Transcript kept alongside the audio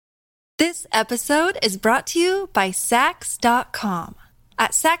This episode is brought to you by Sax.com.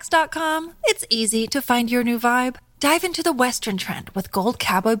 At Sax.com, it's easy to find your new vibe. Dive into the Western trend with gold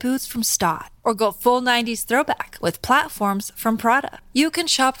cowboy boots from Stott, or go full 90s throwback with platforms from Prada. You can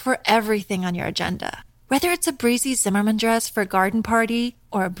shop for everything on your agenda, whether it's a breezy Zimmermann dress for a garden party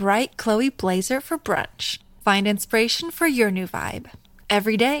or a bright Chloe blazer for brunch. Find inspiration for your new vibe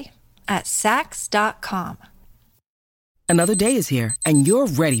every day at Sax.com. Another day is here, and you're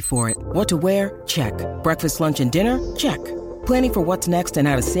ready for it. What to wear? Check. Breakfast, lunch, and dinner? Check. Planning for what's next and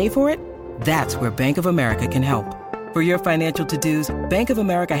how to save for it? That's where Bank of America can help. For your financial to-dos, Bank of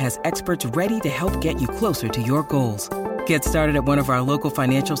America has experts ready to help get you closer to your goals. Get started at one of our local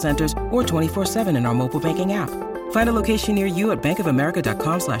financial centers or 24/7 in our mobile banking app. Find a location near you at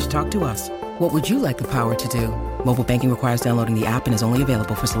bankofamerica.com/talktous. What would you like the power to do? Mobile banking requires downloading the app and is only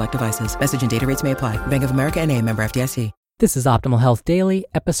available for select devices. Message and data rates may apply. Bank of America N.A., member FDIC. This is Optimal Health Daily,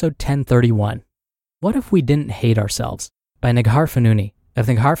 episode 1031. What if we didn't hate ourselves? By Neghar Fonooni of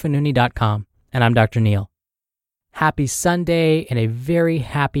negharfonooni.com, and I'm Dr. Neil. Happy Sunday and a very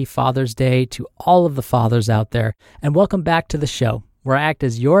happy Father's Day to all of the fathers out there, and welcome back to the show, where I act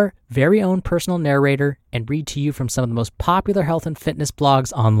as your very own personal narrator and read to you from some of the most popular health and fitness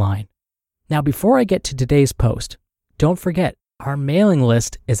blogs online. Now, before I get to today's post, don't forget, our mailing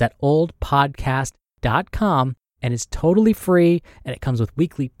list is at oldpodcast.com and is totally free, and it comes with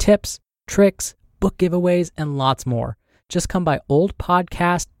weekly tips, tricks, book giveaways, and lots more. Just come by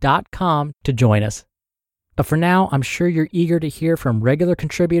oldpodcast.com to join us. But for now, I'm sure you're eager to hear from regular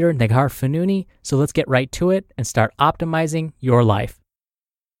contributor Neghar Fonooni, so let's get right to it and start optimizing your life.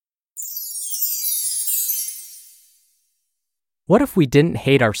 What if we didn't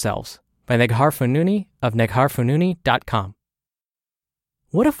hate ourselves? By Neghar Fonooni of negharfonooni.com.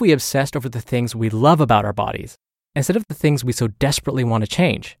 What if we obsessed over the things we love about our bodies instead of the things we so desperately want to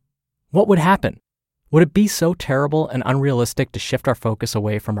change? What would happen? Would it be so terrible and unrealistic to shift our focus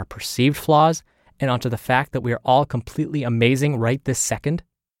away from our perceived flaws and onto the fact that we are all completely amazing right this second?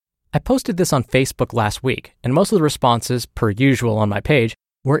 I posted this on Facebook last week, and most of the responses, per usual on my page,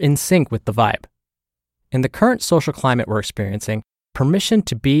 were in sync with the vibe. In the current social climate we're experiencing, permission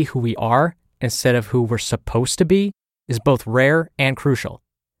to be who we are instead of who we're supposed to be is both rare and crucial.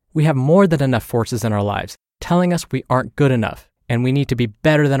 We have more than enough forces in our lives telling us we aren't good enough and we need to be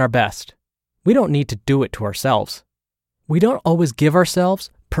better than our best. We don't need to do it to ourselves. We don't always give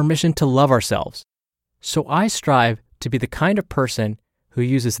ourselves permission to love ourselves. So I strive to be the kind of person who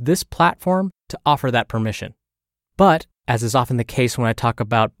uses this platform to offer that permission. But, as is often the case when I talk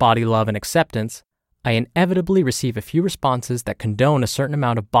about body love and acceptance, I inevitably receive a few responses that condone a certain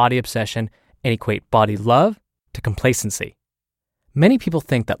amount of body obsession and equate body love to complacency. Many people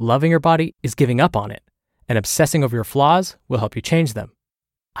think that loving your body is giving up on it, and obsessing over your flaws will help you change them.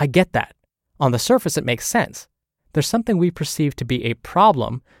 I get that. On the surface, it makes sense. There's something we perceive to be a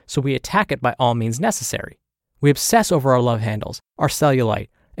problem, so we attack it by all means necessary. We obsess over our love handles, our cellulite,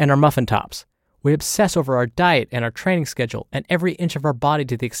 and our muffin tops. We obsess over our diet and our training schedule and every inch of our body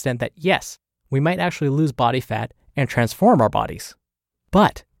to the extent that, yes, we might actually lose body fat and transform our bodies.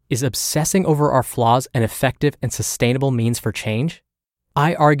 But is obsessing over our flaws an effective and sustainable means for change?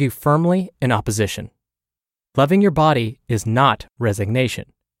 I argue firmly in opposition. Loving your body is not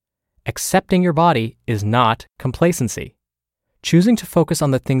resignation. Accepting your body is not complacency. Choosing to focus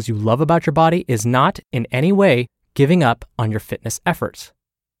on the things you love about your body is not, in any way, giving up on your fitness efforts.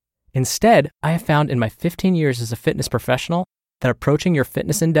 Instead, I have found in my 15 years as a fitness professional that approaching your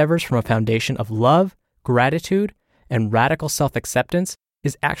fitness endeavors from a foundation of love, gratitude, and radical self-acceptance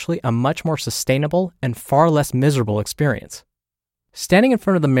is actually a much more sustainable and far less miserable experience. Standing in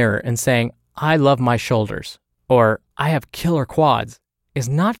front of the mirror and saying, "I love my shoulders," or "I have killer quads," is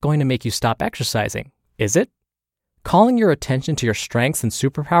not going to make you stop exercising, is it? Calling your attention to your strengths and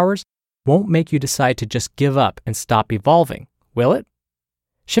superpowers won't make you decide to just give up and stop evolving, will it?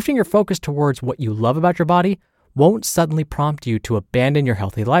 Shifting your focus towards what you love about your body won't suddenly prompt you to abandon your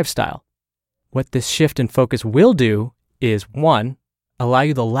healthy lifestyle. What this shift in focus will do is, 1, allow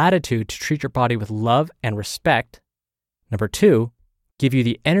you the latitude to treat your body with love and respect. 2, give you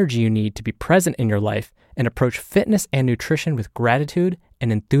the energy you need to be present in your life and approach fitness and nutrition with gratitude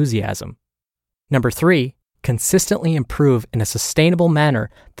and enthusiasm. 3, consistently improve in a sustainable manner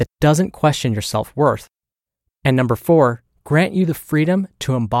that doesn't question your self-worth. And 4, grant you the freedom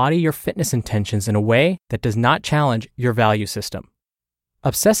to embody your fitness intentions in a way that does not challenge your value system.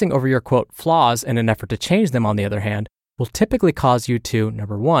 Obsessing over your, quote, flaws in an effort to change them, on the other hand, will typically cause you to,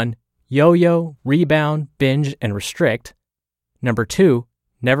 1, yo-yo, rebound, binge, and restrict. 2,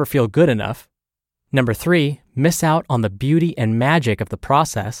 never feel good enough. 3, miss out on the beauty and magic of the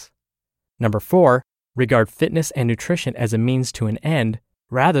process. Number 4, regard fitness and nutrition as a means to an end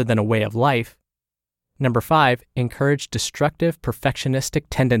rather than a way of life. Number 5, encourage destructive perfectionistic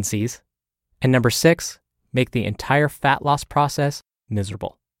tendencies. And number 6, make the entire fat loss process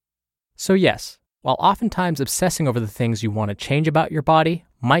miserable. So yes, while oftentimes obsessing over the things you want to change about your body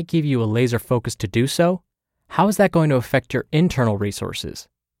might give you a laser focus to do so, how is that going to affect your internal resources,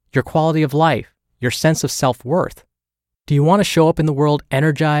 your quality of life, your sense of self-worth? Do you want to show up in the world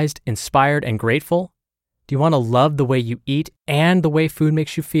energized, inspired, and grateful? Do you want to love the way you eat and the way food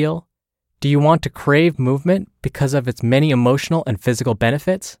makes you feel? Do you want to crave movement because of its many emotional and physical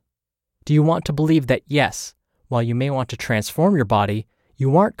benefits? Do you want to believe that yes, while you may want to transform your body,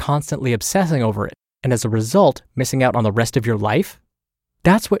 you aren't constantly obsessing over it, and as a result, missing out on the rest of your life?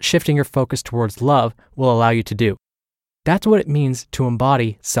 That's what shifting your focus towards love will allow you to do. That's what it means to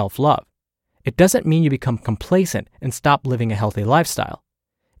embody self-love. It doesn't mean you become complacent and stop living a healthy lifestyle.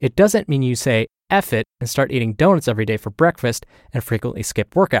 It doesn't mean you say, F it, and start eating donuts every day for breakfast and frequently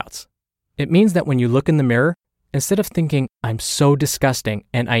skip workouts. It means that when you look in the mirror, instead of thinking, I'm so disgusting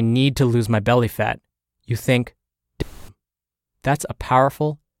and I need to lose my belly fat, you think, that's a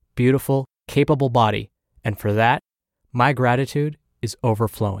powerful, beautiful, capable body, and for that, my gratitude is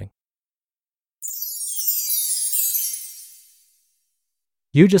overflowing.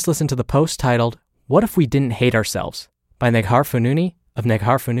 You just listened to the post titled, What If We Didn't Hate Ourselves? By Neghar Fonooni of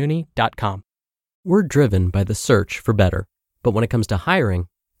negharfonooni.com. We're driven by the search for better, but when it comes to hiring,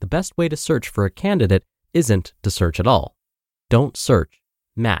 the best way to search for a candidate isn't to search at all. Don't search,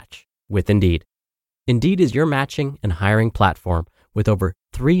 match with Indeed. Indeed is your matching and hiring platform with over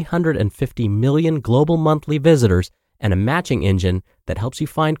 350 million global monthly visitors and a matching engine that helps you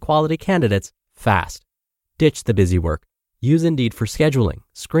find quality candidates fast. Ditch the busy work. Use Indeed for scheduling,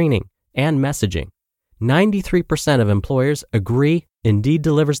 screening, and messaging. 93% of employers agree Indeed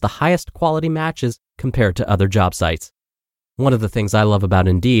delivers the highest quality matches compared to other job sites. One of the things I love about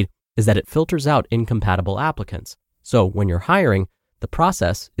Indeed is that it filters out incompatible applicants. So when you're hiring, the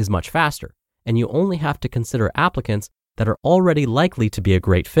process is much faster, and you only have to consider applicants that are already likely to be a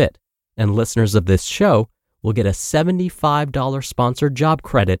great fit. And listeners of this show will get a $75 sponsored job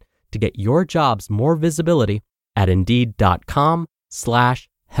credit to get your jobs more visibility at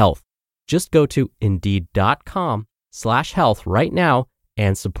Indeed.com/health. Just go to Indeed.com/health right now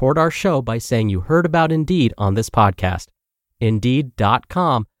and support our show by saying you heard about Indeed on this podcast.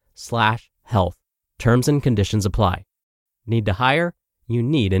 Indeed.com/health. Terms and conditions apply. Need to hire? You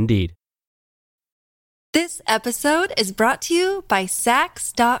need Indeed. This episode is brought to you by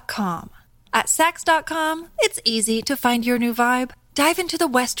Sax.com. At Sax.com, it's easy to find your new vibe. Dive into the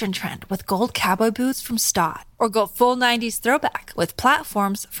Western trend with gold cowboy boots from Stott, or go full 90s throwback with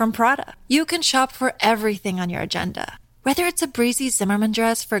platforms from Prada. You can shop for everything on your agenda, whether it's a breezy Zimmermann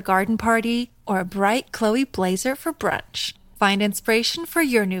dress for a garden party or a bright Chloe blazer for brunch. Find inspiration for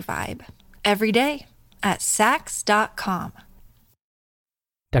your new vibe every day at Sax.com.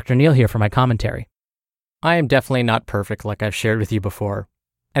 Dr. Neil here for my commentary. I am definitely not perfect like I've shared with you before.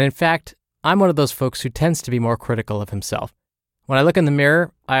 And in fact, I'm one of those folks who tends to be more critical of himself. When I look in the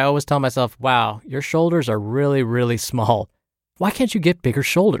mirror, I always tell myself, wow, your shoulders are really, really small. Why can't you get bigger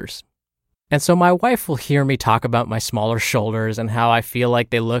shoulders? And so my wife will hear me talk about my smaller shoulders and how I feel like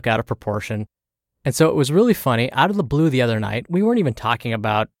they look out of proportion. And so it was really funny. Out of the blue the other night, we weren't even talking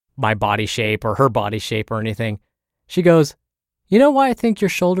about my body shape or her body shape or anything. She goes, you know why I think your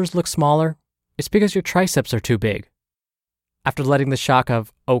shoulders look smaller? It's because your triceps are too big. After letting the shock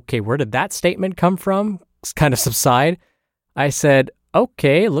of, okay, where did that statement come from, kind of subside, I said,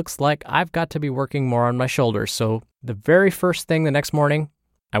 okay, looks like I've got to be working more on my shoulders. So the very first thing the next morning,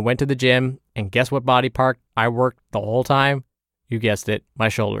 I went to the gym, and guess what body part I worked the whole time? You guessed it, my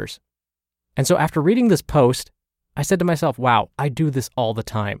shoulders. And so after reading this post, I said to myself, wow, I do this all the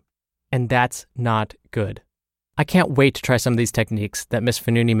time, and that's not good. I can't wait to try some of these techniques that Miss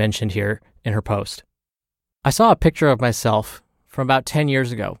Fonooni mentioned here in her post. I saw a picture of myself from about 10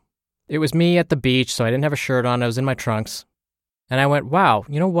 years ago. It was me at the beach, so I didn't have a shirt on. I was in my trunks. And I went, wow,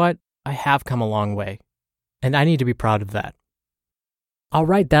 you know what? I have come a long way, and I need to be proud of that. All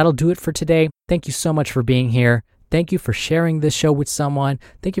right, that'll do it for today. Thank you so much for being here. Thank you for sharing this show with someone.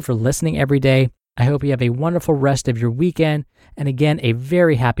 Thank you for listening every day. I hope you have a wonderful rest of your weekend. And again, a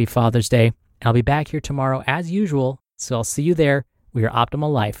very happy Father's Day. I'll be back here tomorrow as usual, so I'll see you there where your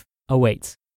optimal life awaits.